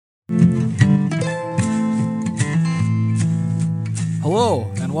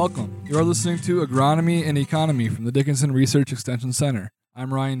Hello and welcome. You are listening to Agronomy and Economy from the Dickinson Research Extension Center.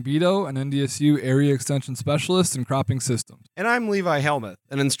 I'm Ryan Beto, an NDSU Area Extension Specialist in Cropping Systems. And I'm Levi Helmuth,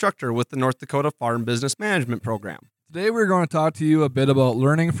 an instructor with the North Dakota Farm Business Management Program. Today we're going to talk to you a bit about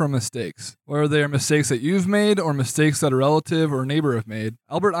learning from mistakes, whether they are mistakes that you've made or mistakes that a relative or neighbor have made.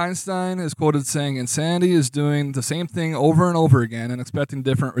 Albert Einstein is quoted saying, "Insanity is doing the same thing over and over again and expecting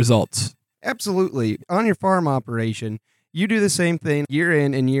different results." Absolutely. On your farm operation, you do the same thing year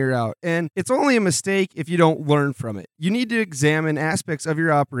in and year out, and it's only a mistake if you don't learn from it. You need to examine aspects of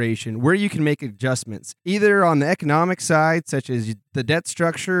your operation where you can make adjustments, either on the economic side, such as the debt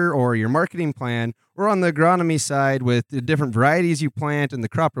structure or your marketing plan, or on the agronomy side with the different varieties you plant and the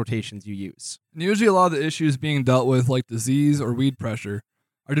crop rotations you use. And usually a lot of the issues being dealt with, like disease or weed pressure,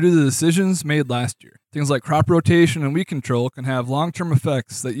 are due to the decisions made last year. Things like crop rotation and weed control can have long-term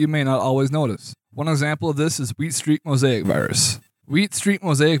effects that you may not always notice. One example of this is wheat streak mosaic virus. Wheat streak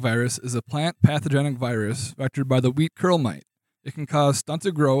mosaic virus is a plant pathogenic virus vectored by the wheat curl mite. It can cause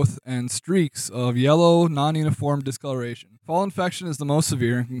stunted growth and streaks of yellow, non-uniform discoloration. Fall infection is the most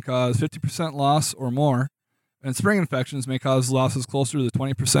severe and can cause 50% loss or more, and spring infections may cause losses closer to the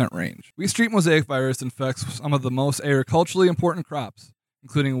 20% range. Wheat streak mosaic virus infects some of the most agriculturally important crops,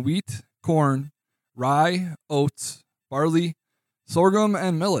 including wheat, corn, rye, oats, barley, sorghum,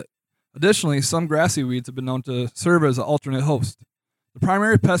 and millet. Additionally, some grassy weeds have been known to serve as an alternate host. The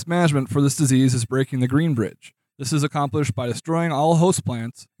primary pest management for this disease is breaking the green bridge. This is accomplished by destroying all host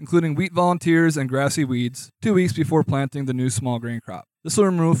plants, including wheat volunteers and grassy weeds, 2 weeks before planting the new small grain crop. This will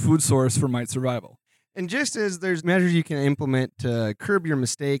remove food source for mite survival. And just as there's measures you can implement to curb your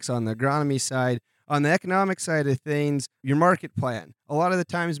mistakes on the agronomy side, on the economic side of things, your market plan. A lot of the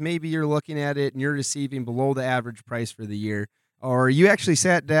times maybe you're looking at it and you're receiving below the average price for the year. Or you actually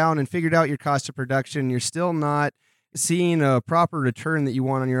sat down and figured out your cost of production, you're still not seeing a proper return that you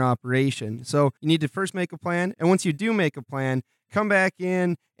want on your operation. So you need to first make a plan, and once you do make a plan, come back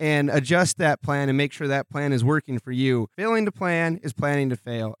in and adjust that plan and make sure that plan is working for you. Failing to plan is planning to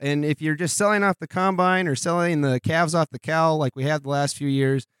fail. And if you're just selling off the combine or selling the calves off the cow like we have the last few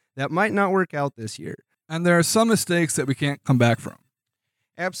years, that might not work out this year. And there are some mistakes that we can't come back from.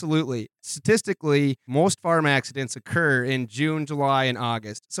 Absolutely. Statistically, most farm accidents occur in June, July, and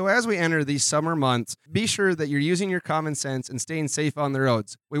August. So as we enter these summer months, be sure that you're using your common sense and staying safe on the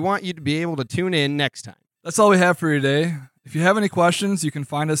roads. We want you to be able to tune in next time. That's all we have for you today. If you have any questions, you can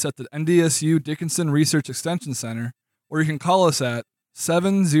find us at the NDSU Dickinson Research Extension Center, or you can call us at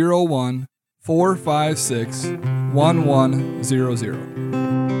 701-456-1100.